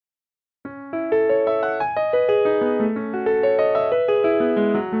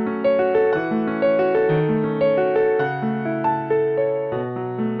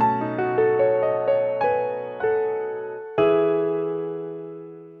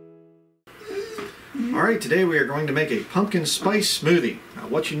Alright, today we are going to make a pumpkin spice smoothie. Now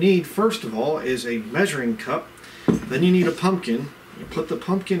what you need first of all is a measuring cup. Then you need a pumpkin. You put the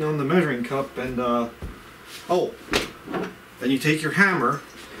pumpkin on the measuring cup and then you take your hammer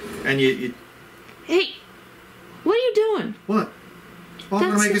and you Hey, what are you doing? What? Well, I'm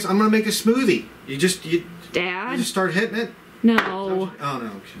gonna make a smoothie. Dad? You just start hitting it? No. Oh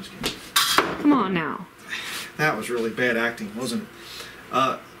no, just kidding. Come on now. That was really bad acting, wasn't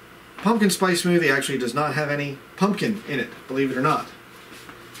it? Pumpkin spice smoothie actually does not have any pumpkin in it, believe it or not.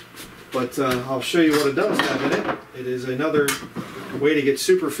 But I'll show you what it does have in it. It is another way to get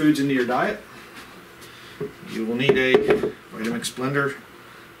superfoods into your diet. You will need a Vitamix blender.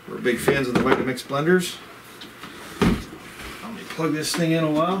 We're big fans of the Vitamix blenders. Let me plug this thing in a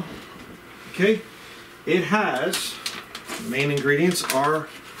while. Okay, it has, the main ingredients are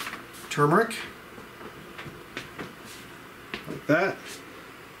turmeric, like that.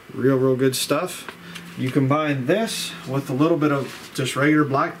 Real good stuff. You combine this with a little bit of just regular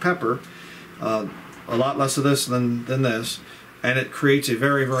black pepper, a lot less of this than this, and it creates a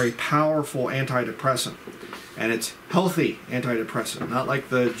very powerful antidepressant. And it's healthy antidepressant, not like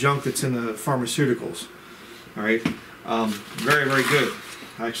the junk that's in the pharmaceuticals. Alright, very good.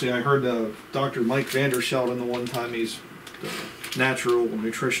 Actually, I heard Dr. Mike Vandersheld in the one time. He's a natural,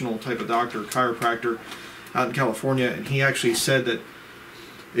 nutritional type of doctor, chiropractor out in California, and he actually said that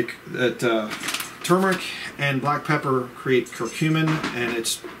turmeric and black pepper create curcumin, and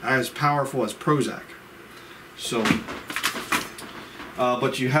it's as powerful as Prozac. So,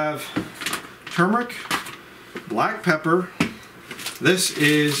 but you have turmeric, black pepper. This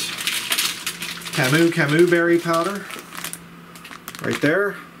is camu berry powder, right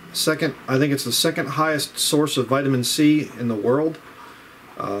there. I think it's the second highest source of vitamin C in the world.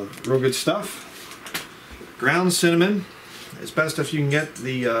 Real good stuff. Ground cinnamon. It's best if you can get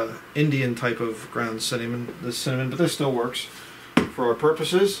the Indian type of ground cinnamon, but this still works for our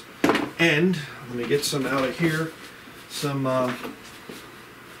purposes. And let me get some out of here. Some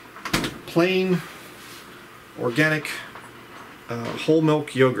plain organic whole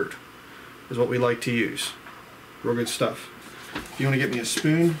milk yogurt is what we like to use. Real good stuff. If you want to get me a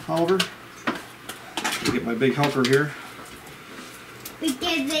spoon, Oliver, I'll get my big helper here.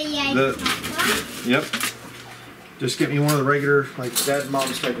 Yep. Just get me one of the regular, like Dad and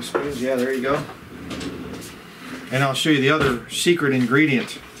Mom's type of spoons. Yeah, there you go. And I'll show you the other secret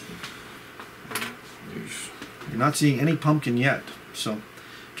ingredient. You're not seeing any pumpkin yet. So,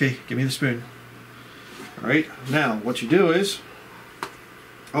 okay, give me the spoon. Alright, now what you do is,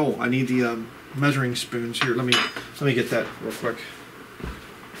 I need the measuring spoons here. Let me get that real quick.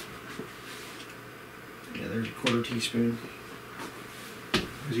 Yeah, there's a 1/4 teaspoon.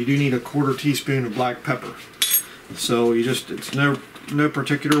 Because you do need a 1/4 teaspoon of black pepper. So it's no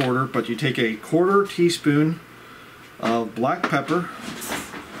particular order, but you take a 1/4 teaspoon of black pepper.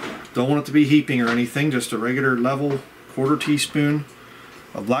 Don't want it to be heaping or anything, just a regular level 1/4 teaspoon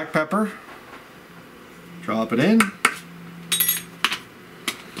of black pepper. Drop it in.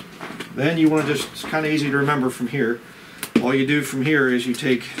 Then you want to it's kind of easy to remember from here. All you do from here is you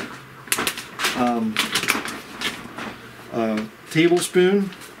take a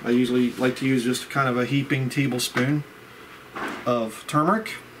tablespoon. I usually like to use just kind of a heaping tablespoon of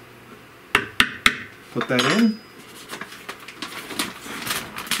turmeric. Put that in.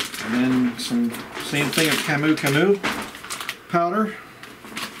 And then same thing of camu powder.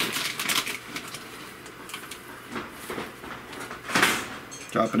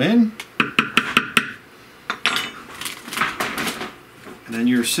 Drop it in. And then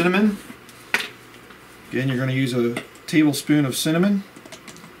your cinnamon. Again, you're going to use a tablespoon of cinnamon.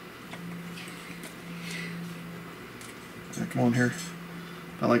 Come on here.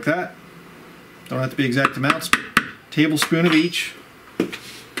 About like that. Don't have to be exact amounts. Tablespoon of each.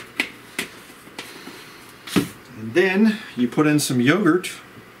 And then you put in some yogurt.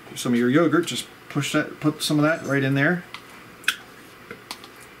 Some of your yogurt. Just put some of that right in there.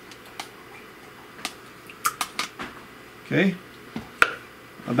 Okay.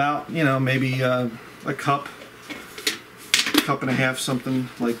 About, maybe a cup and a half, something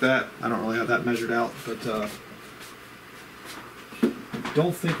like that. I don't really have that measured out, but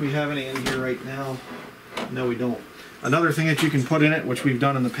don't think we have any in here right now. No, we don't. Another thing that you can put in it, which we've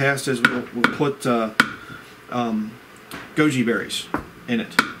done in the past, is we'll put goji berries in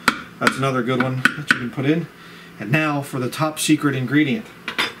it. That's another good one that you can put in. And now for the top secret ingredient.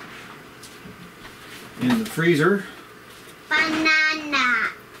 In the freezer.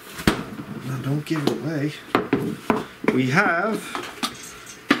 Banana. Now don't give it away. We have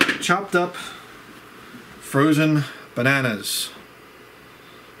chopped up frozen bananas.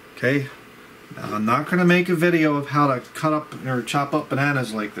 Okay, Now, I'm not going to make a video of how to cut up or chop up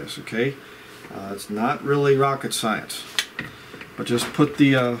bananas like this, okay? It's not really rocket science. But just put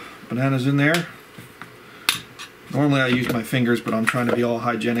the bananas in there. Normally I use my fingers, but I'm trying to be all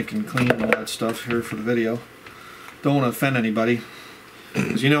hygienic and clean and all that stuff here for the video. Don't want to offend anybody.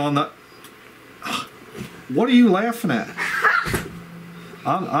 Because you know I'm not... What are you laughing at?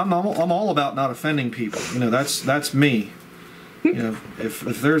 I'm all about not offending people. You know, that's me. You know,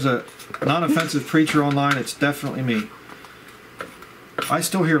 if there's a non-offensive preacher online, it's definitely me. I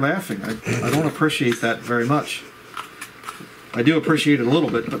still hear laughing. I don't appreciate that very much. I do appreciate it a little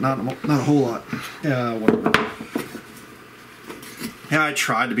bit, but not a whole lot. Yeah, whatever. Yeah, I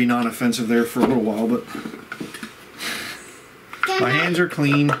tried to be non-offensive there for a little while, but my hands are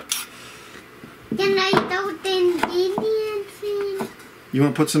clean. Can I throw the ingredients in? You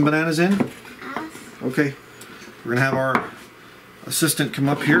want to put some bananas in? Okay. We're going to have our assistant come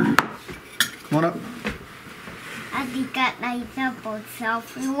up here. Come on up. I think got my double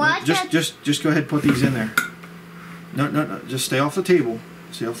selfie. What? Just go ahead and put these in there. No. Just stay off the table.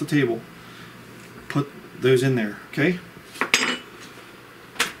 Stay off the table. Put those in there, okay?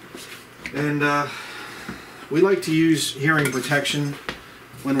 And we like to use hearing protection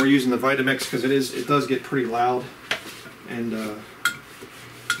when we're using the Vitamix because it does get pretty loud. And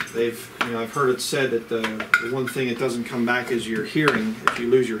I've heard it said that the one thing that doesn't come back is your hearing if you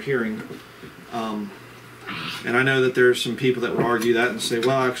lose your hearing. And I know that there's some people that would argue that and say,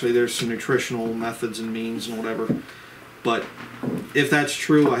 well, actually there's some nutritional methods and means and whatever. But if that's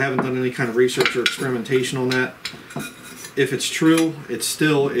true, I haven't done any kind of research or experimentation on that. If it's true, it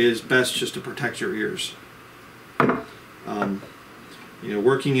still is best just to protect your ears. You know,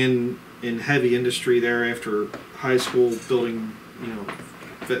 working in heavy industry there after high school, building, you know,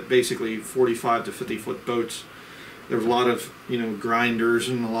 basically 45 to 50 foot boats, there was a lot of, you know, grinders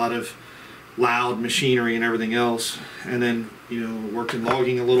and a lot of loud machinery and everything else. And then, you know, worked in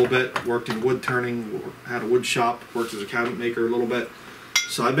logging a little bit, worked in wood turning, had a wood shop, worked as a cabinet maker a little bit.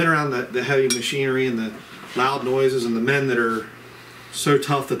 So I've been around the heavy machinery and the loud noises and the men that are so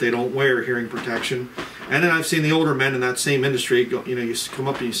tough that they don't wear hearing protection. And then I've seen the older men in that same industry go, you know, you come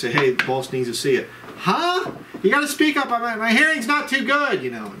up and you say, hey, the boss needs to see it. Huh? You got to speak up. My hearing's not too good,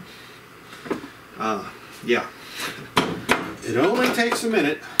 you know. Yeah. It only takes a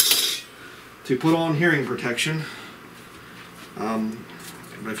minute to put on hearing protection.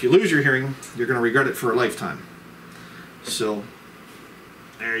 But if you lose your hearing, you're going to regret it for a lifetime. So,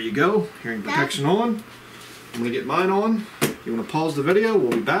 there you go. Hearing protection on. I'm going to get mine on. You want to pause the video,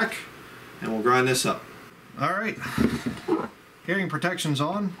 we'll be back, and we'll grind this up. Alright. Hearing protection's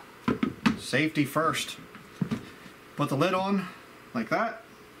on. Safety first. Put the lid on, like that.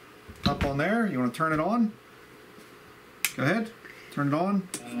 Up on there. You want to turn it on? Go ahead. Turn it on.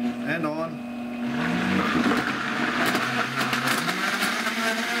 And on.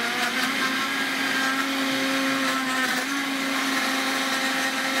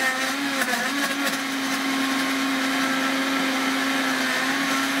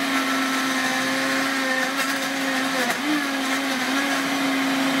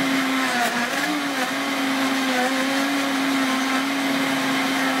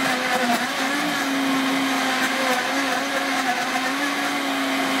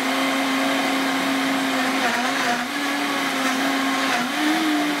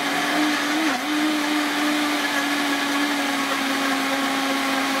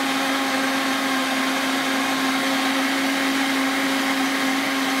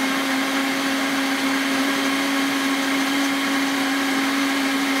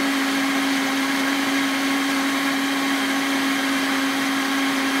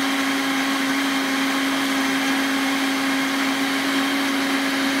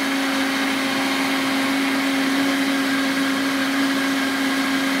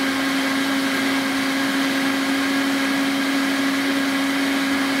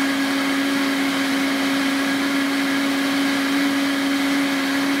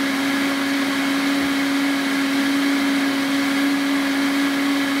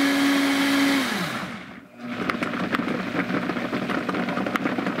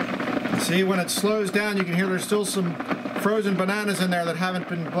 See, when it slows down, you can hear there's still some frozen bananas in there that haven't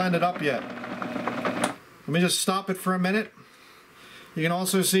been blended up yet. Let me just stop it for a minute. You can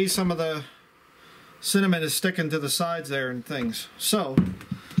also see some of the cinnamon is sticking to the sides there and things. So,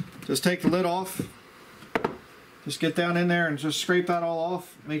 just take the lid off. Just get down in there and just scrape that all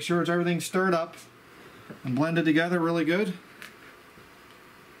off. Make sure everything's stirred up and blended together really good.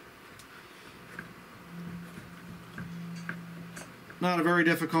 Not a very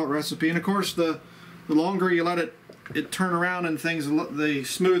difficult recipe, and of course the longer you let it turn around and things, the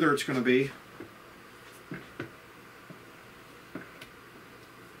smoother it's going to be.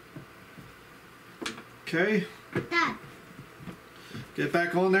 Okay. Dad. Get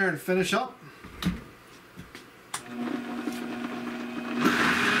back on there and finish up.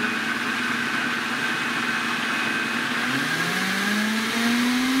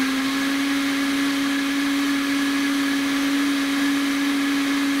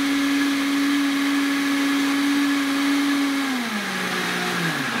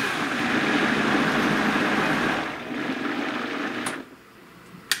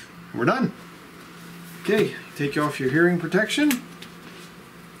 We're done. Okay, take off your hearing protection.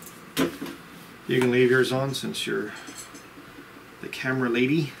 You can leave yours on since you're the camera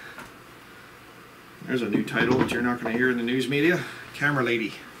lady. There's a new title that you're not going to hear in the news media. Camera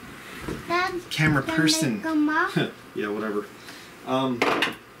lady. Dad, Camera can person. I come up? Yeah, whatever.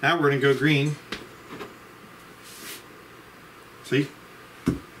 Now we're going to go green. See?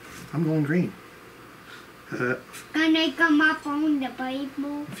 I'm going green. Can I come up on the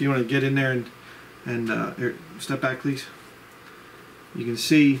Bible? If you want to get in there and here, step back, please. You can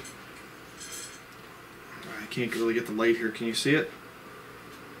see. I can't really get the light here. Can you see it?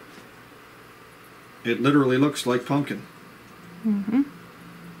 It literally looks like pumpkin. Mm-hmm.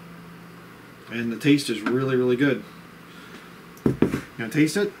 And the taste is really, really good. You gonna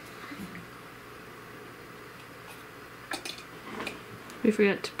taste it? We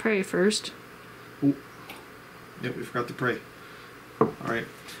forgot to pray first. Ooh. Yep, we forgot to pray. Alright,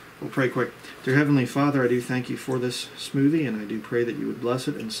 we'll pray quick. Dear Heavenly Father, I do thank you for this smoothie, and I do pray that you would bless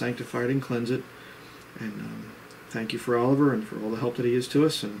it and sanctify it and cleanse it. And thank you for Oliver and for all the help that he is to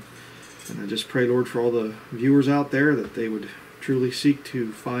us. And I just pray, Lord, for all the viewers out there that they would truly seek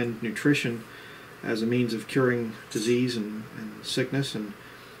to find nutrition as a means of curing disease and sickness, and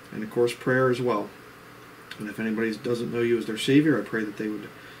of course prayer as well. And if anybody doesn't know you as their Savior, I pray that they would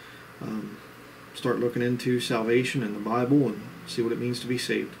start looking into salvation and the Bible and see what it means to be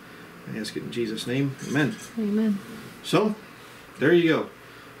saved. I ask it in Jesus' name. Amen. Amen. So, there you go.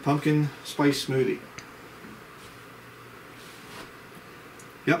 Pumpkin spice smoothie.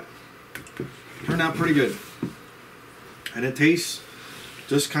 Yep. Turned out pretty good. And it tastes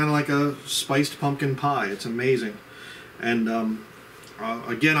just kind of like a spiced pumpkin pie. It's amazing. And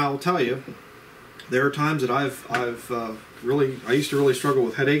again, I'll tell you, there are times that I used to really struggle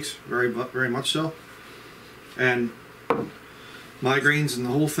with headaches, very much so, and migraines and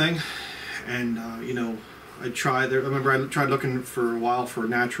the whole thing. And you know, I remember I tried looking for a while for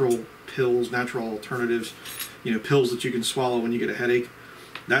natural pills, natural alternatives, you know, pills that you can swallow when you get a headache.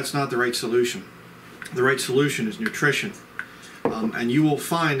 That's not the right solution. The right solution is nutrition. And you will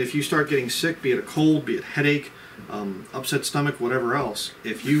find if you start getting sick, be it a cold, be it headache, upset stomach, whatever else,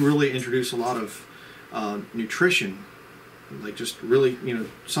 if you really introduce a lot of nutrition, like just really, you know,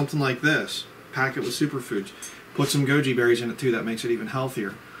 something like this, pack it with superfoods, put some goji berries in it too, that makes it even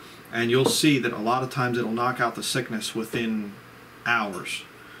healthier, and you'll see that a lot of times it'll knock out the sickness within hours,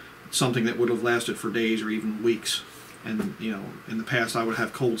 something that would have lasted for days or even weeks. And you know, in the past I would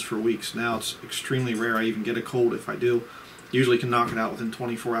have colds for weeks. Now it's extremely rare I even get a cold. If I do, usually can knock it out within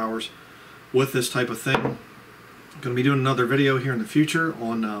 24 hours with this type of thing. I'm going to be doing another video here in the future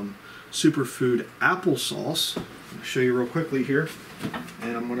on superfood applesauce. I'm going to show you real quickly here,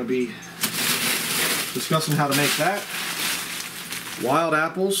 and I'm going to be discussing how to make that. Wild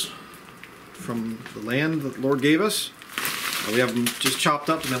apples from the land that the Lord gave us. We have them just chopped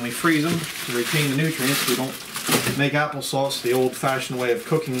up and then we freeze them to retain the nutrients. We don't make applesauce the old-fashioned way of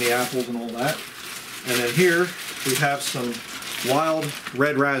cooking the apples and all that. And then here we have some wild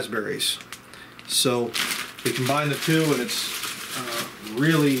red raspberries. So we combine the two and it's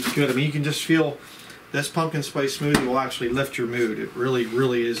really good. I mean, you can just feel this pumpkin spice smoothie will actually lift your mood. It really,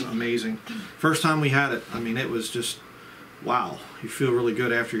 really is amazing. First time we had it, I mean, it was just, wow. You feel really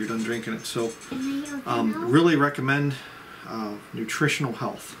good after you're done drinking it. So really recommend nutritional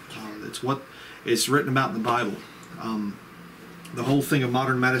health. It's what it's written about in the Bible. The whole thing of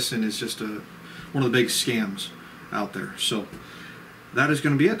modern medicine is just one of the big scams out there. So that is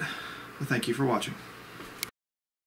going to be it. Thank you for watching.